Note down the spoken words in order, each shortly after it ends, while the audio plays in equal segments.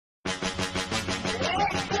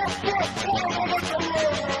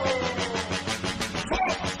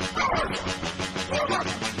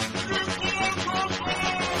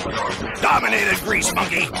grease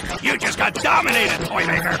monkey. You just got dominated, toy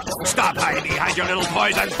maker. Stop hiding behind your little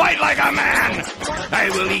toys and fight like a man. I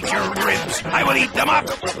will eat your ribs. I will eat them up.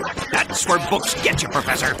 That's where books get you,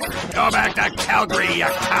 Professor. Go back to Calgary, you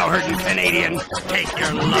cow-herding Canadian. Take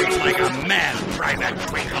your lumps like a man, Private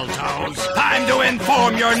Twinkle Toes. Time to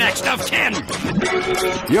inform your next of kin.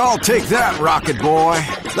 Y'all take that, Rocket Boy.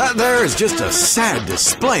 That there is just a sad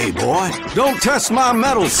display, boy. Don't test my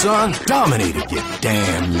mettle, son. Dominated, you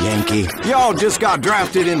damn Yankee. Y'all just got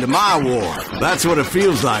drafted into my war. That's what it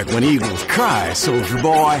feels like when eagles cry, soldier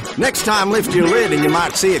boy. Next time, lift your lid and you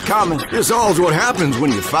might see it coming. This all's what happens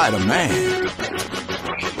when you fight a man.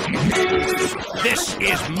 This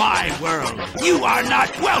is my world. You are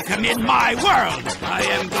not welcome in my world. I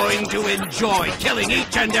am going to enjoy killing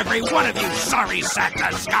each and every one of you sorry sack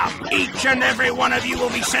of scum. Each and every one of you will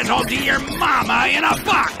be sent home to your mama in a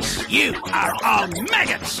box. You are all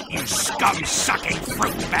maggots, you scum-sucking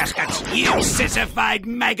fruit baskets. You sissified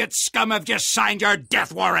maggot scum have just signed your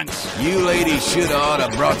death warrants. You ladies should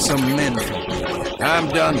have brought some men for me. I'm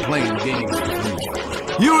done playing games with you.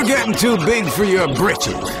 You're getting too big for your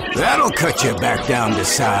britches. That'll cut you back down to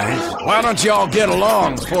size. Why don't y'all get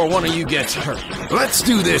along before one of you gets hurt? Let's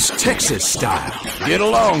do this Texas style. Get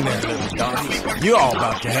along there, little donkeys. You all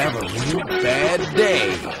about to have a real bad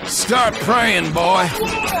day. Start praying, boy.